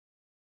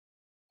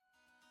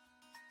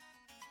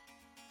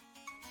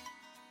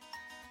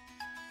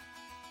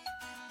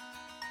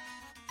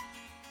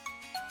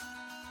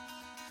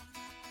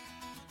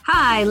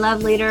Hi,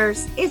 love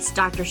leaders. It's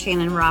Dr.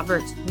 Shannon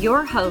Roberts,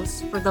 your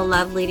host for the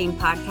Love Leading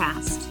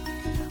Podcast,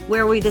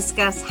 where we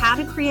discuss how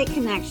to create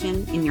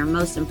connection in your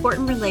most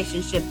important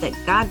relationship that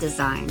God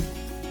designed,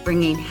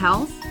 bringing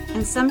health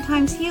and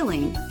sometimes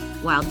healing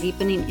while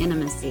deepening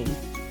intimacy.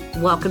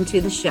 Welcome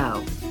to the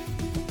show.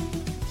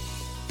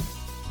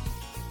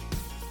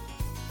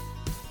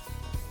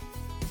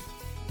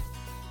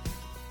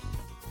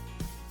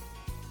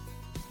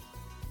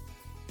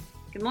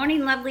 Good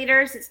morning, love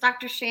leaders. It's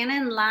Dr.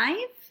 Shannon live.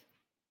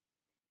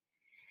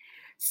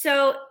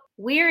 So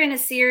we're in a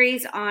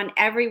series on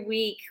every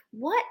week,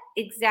 what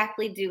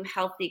exactly do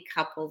healthy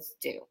couples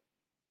do?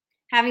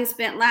 Having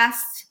spent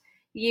last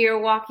year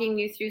walking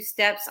you through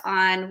steps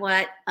on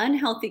what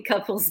unhealthy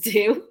couples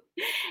do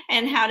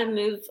and how to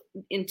move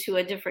into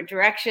a different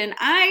direction,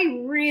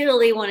 I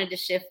really wanted to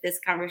shift this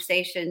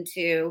conversation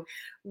to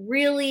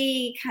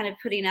really kind of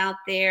putting out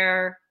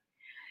there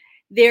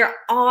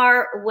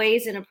are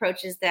ways and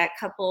approaches that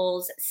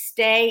couples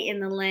stay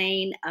in the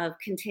lane of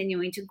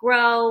continuing to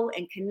grow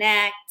and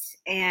connect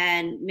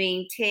and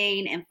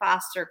maintain and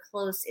foster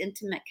close,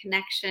 intimate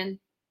connection.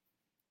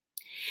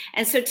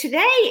 And so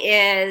today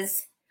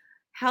is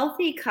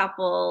healthy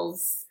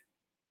couples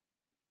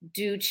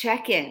do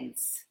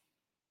check-ins.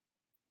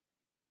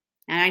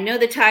 And I know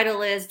the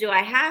title is, Do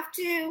I Have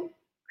to?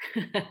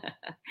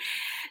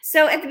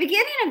 So at the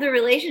beginning of the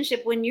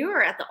relationship, when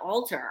you're at the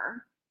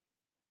altar,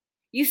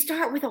 you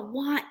start with a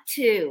want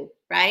to,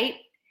 right?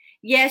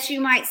 Yes, you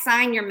might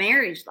sign your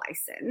marriage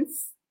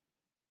license,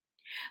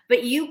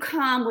 but you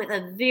come with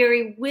a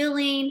very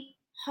willing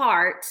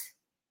heart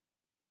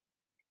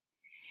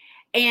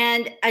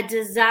and a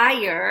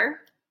desire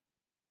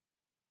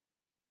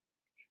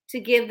to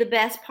give the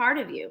best part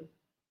of you.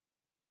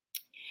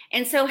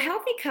 And so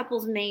healthy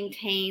couples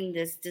maintain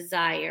this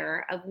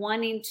desire of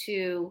wanting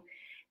to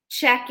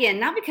check in,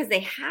 not because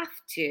they have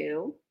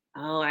to.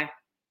 I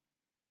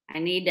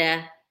need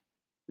to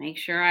make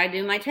sure I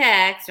do my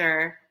text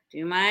or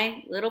do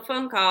my little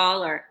phone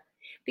call, or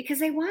because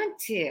they want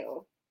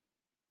to.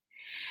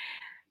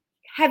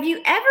 Have you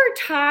ever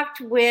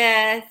talked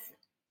with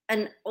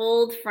an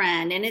old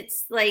friend and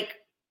it's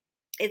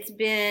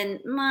been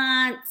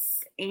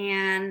months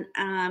and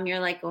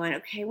you're like going,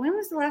 okay, when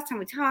was the last time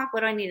we talked?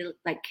 What do I need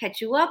to catch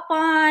you up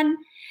on?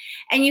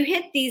 And you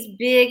hit these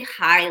big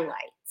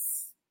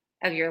highlights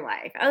of your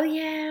life. Oh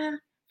yeah,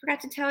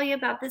 forgot to tell you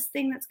about this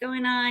thing that's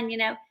going on,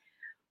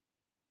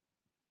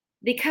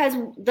 because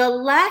the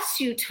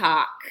less you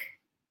talk,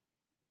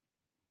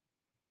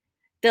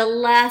 the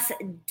less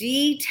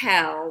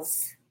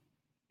details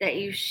that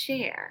you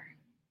share.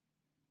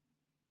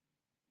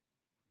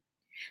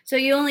 So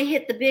you only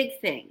hit the big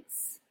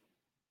things.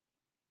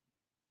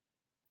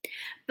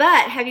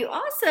 But have you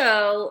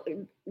also,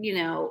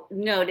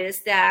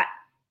 noticed that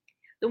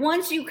the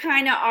ones you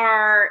kind of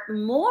are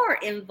more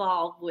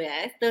involved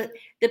with,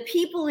 the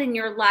people in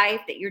your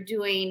life that you're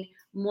doing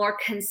more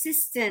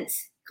consistent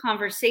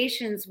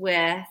conversations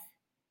with,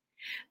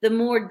 the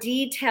more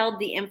detailed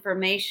the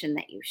information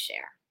that you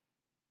share.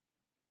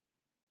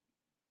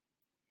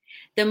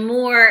 The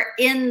more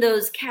in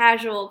those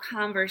casual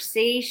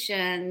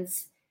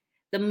conversations,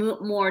 the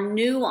more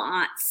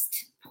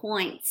nuanced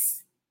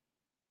points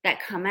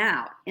that come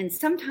out. And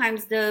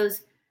sometimes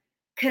those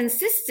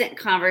consistent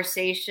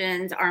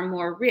conversations are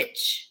more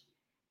rich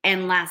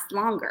and last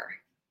longer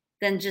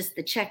than just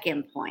the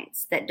check-in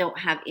points that don't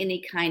have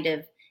any kind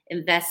of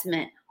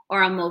investment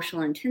or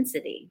emotional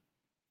intensity.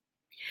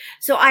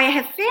 So I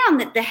have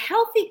found that the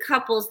healthy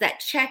couples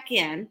that check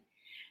in,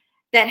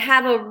 that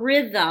have a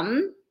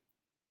rhythm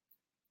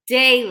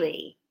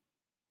daily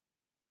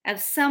of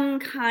some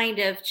kind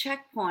of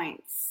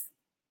checkpoints,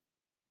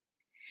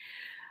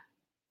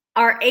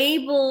 are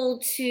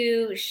able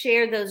to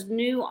share those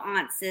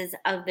nuances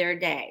of their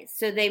day.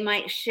 So they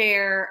might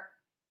share,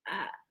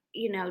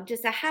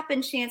 just a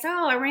happen chance.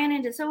 Oh, I ran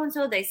into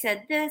so-and-so. They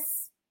said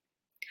this,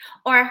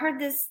 or I heard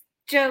this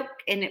joke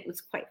and it was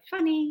quite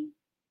funny.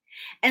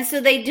 And so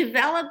they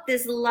develop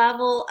this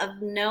level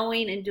of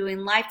knowing and doing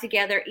life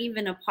together,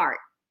 even apart.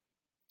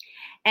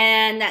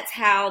 And that's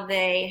how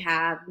they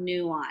have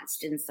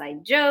nuanced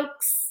inside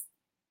jokes.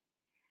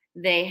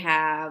 They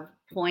have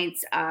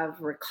points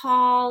of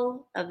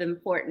recall of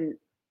important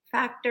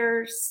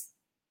factors.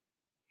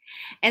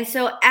 And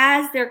so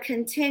as they're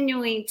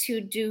continuing to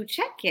do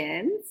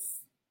check-ins,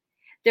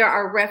 there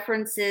are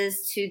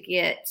references to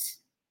get,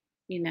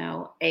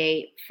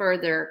 a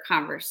further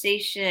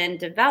conversation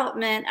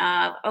development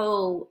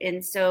of,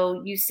 and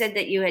so you said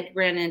that you had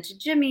ran into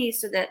Jimmy,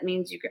 so that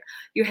means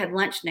you had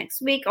lunch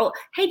next week. Oh,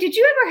 hey, did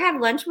you ever have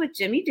lunch with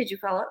Jimmy? Did you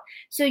follow up?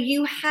 So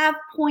you have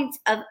points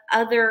of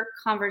other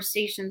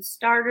conversation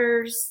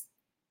starters.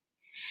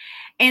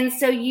 And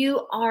so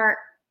you are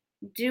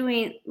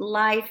doing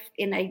life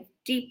in a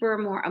deeper,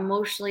 more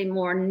emotionally,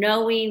 more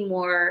knowing,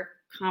 more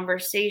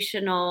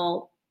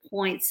conversational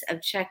points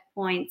of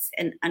checkpoints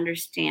and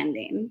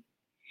understanding.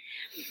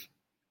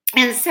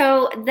 And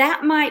so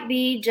that might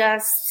be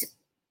just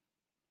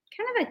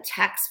kind of a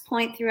text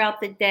point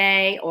throughout the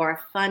day, or a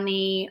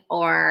funny,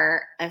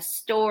 or a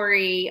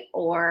story,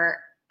 or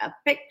a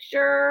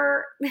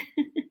picture,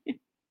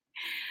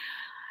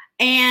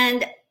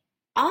 and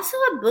also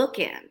a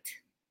bookend.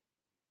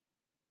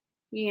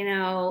 You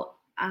know,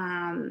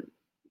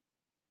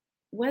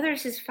 whether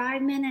it's just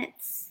 5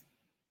 minutes,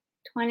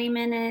 20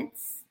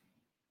 minutes,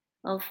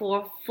 or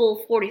for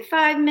full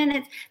 45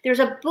 minutes, there's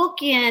a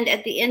bookend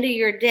at the end of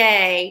your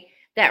day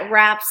that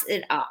wraps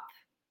it up.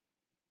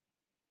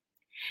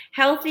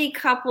 Healthy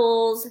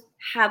couples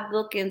have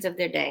bookends of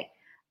their day.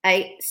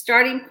 A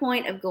starting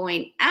point of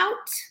going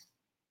out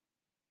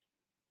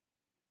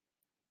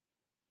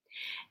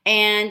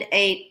and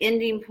a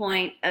ending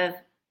point of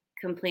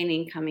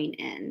completing coming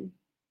in,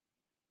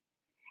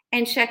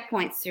 and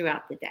checkpoints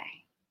throughout the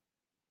day.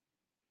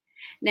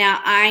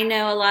 Now, I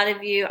know a lot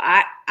of you,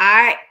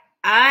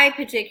 I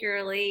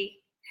particularly,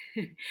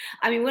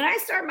 I mean, when I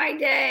start my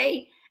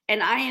day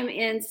and I am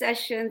in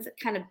sessions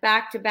kind of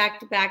back to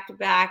back to back to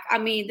back, I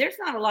mean, there's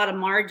not a lot of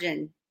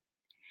margin.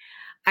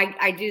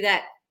 I do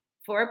that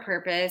for a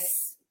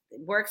purpose.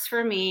 It works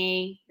for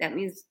me. That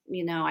means,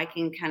 I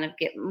can kind of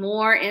get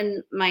more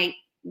in my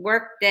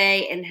work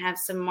day and have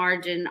some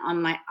margin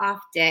on my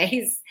off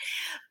days.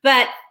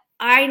 But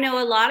I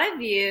know a lot of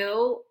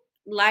you,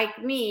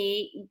 like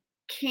me,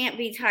 can't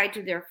be tied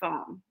to their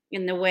phone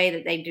in the way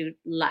that they do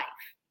life.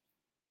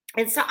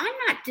 And so I'm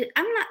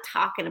not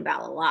talking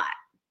about a lot.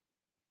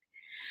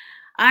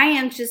 I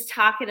am just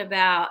talking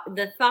about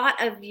the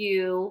thought of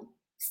you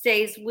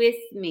stays with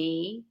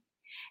me,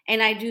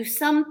 and I do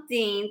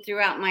something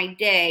throughout my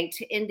day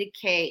to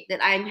indicate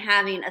that I'm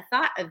having a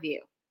thought of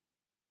you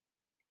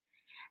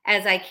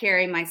as I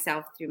carry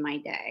myself through my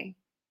day.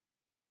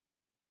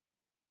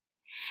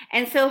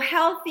 And so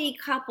healthy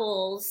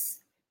couples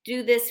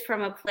do this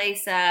from a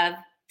place of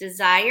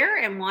desire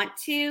and want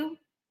to,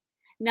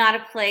 not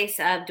a place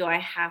of do I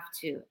have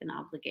to, an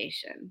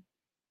obligation.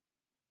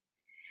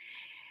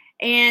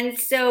 And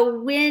so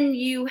when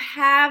you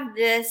have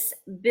this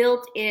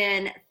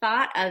built-in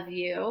thought of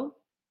you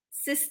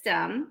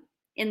system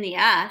in the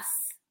us,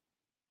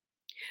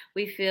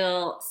 we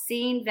feel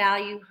seen,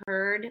 valued,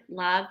 heard,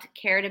 loved,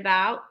 cared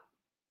about,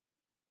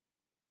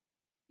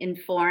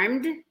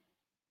 informed,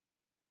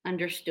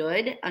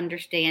 understood,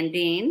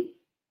 understanding.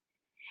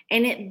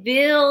 And it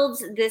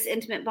builds this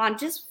intimate bond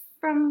just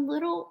from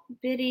little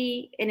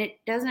bitty, and it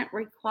doesn't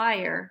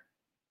require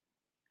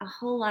a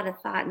whole lot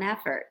of thought and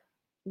effort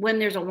when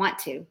there's a want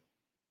to.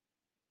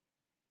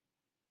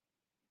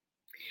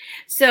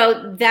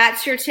 So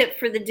that's your tip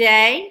for the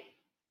day.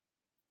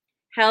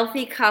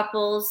 Healthy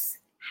couples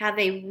have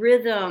a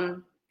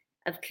rhythm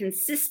of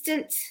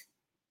consistent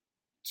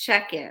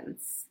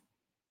check-ins,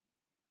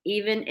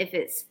 even if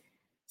it's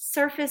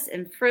surface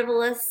and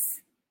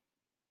frivolous,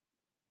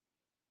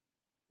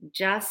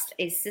 just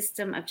a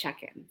system of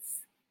check-ins.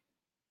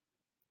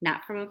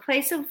 Not from a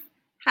place of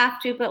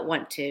have to, but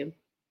want to.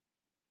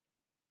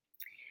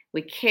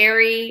 We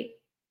carry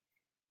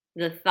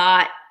the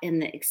thought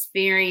and the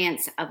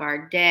experience of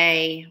our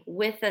day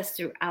with us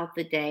throughout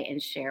the day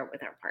and share it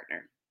with our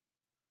partner.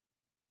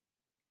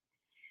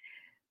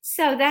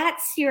 So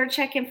that's your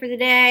check-in for the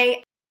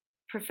day.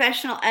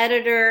 Professional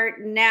editor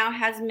now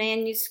has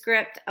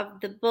manuscript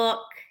of the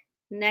book,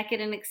 Naked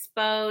and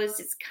Exposed.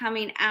 It's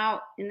coming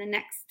out in the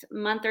next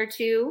month or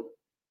two.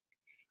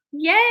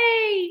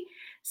 Yay!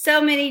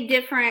 So many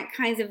different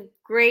kinds of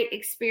great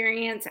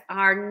experience.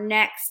 Our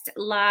next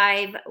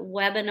live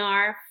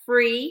webinar,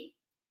 free,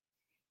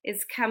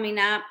 is coming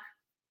up,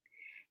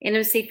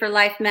 Intimacy for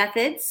Life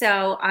Method.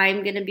 So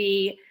I'm going to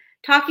be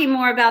talking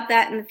more about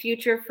that in the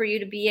future for you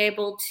to be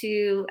able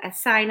to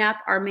sign up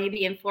or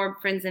maybe inform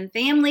friends and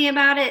family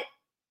about it.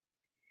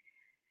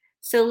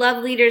 So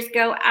love leaders,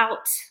 go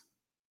out,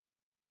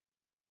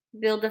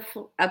 build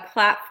a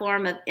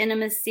platform of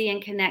intimacy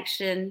and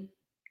connection,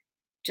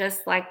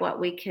 just like what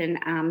we can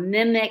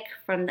mimic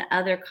from the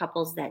other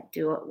couples that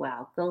do it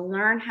well. Go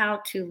learn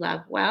how to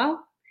love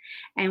well,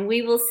 and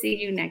we will see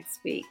you next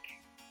week.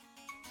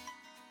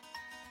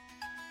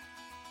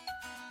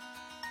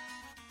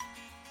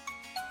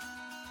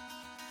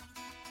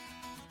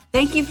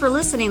 Thank you for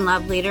listening,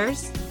 love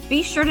leaders.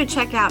 Be sure to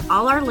check out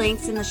all our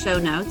links in the show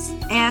notes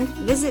and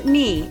visit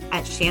me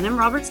at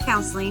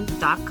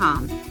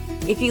ShannonRobertsCounseling.com.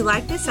 If you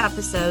like this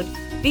episode,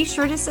 be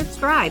sure to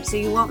subscribe so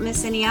you won't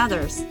miss any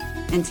others.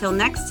 Until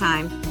next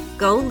time,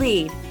 go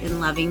lead in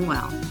loving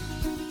well.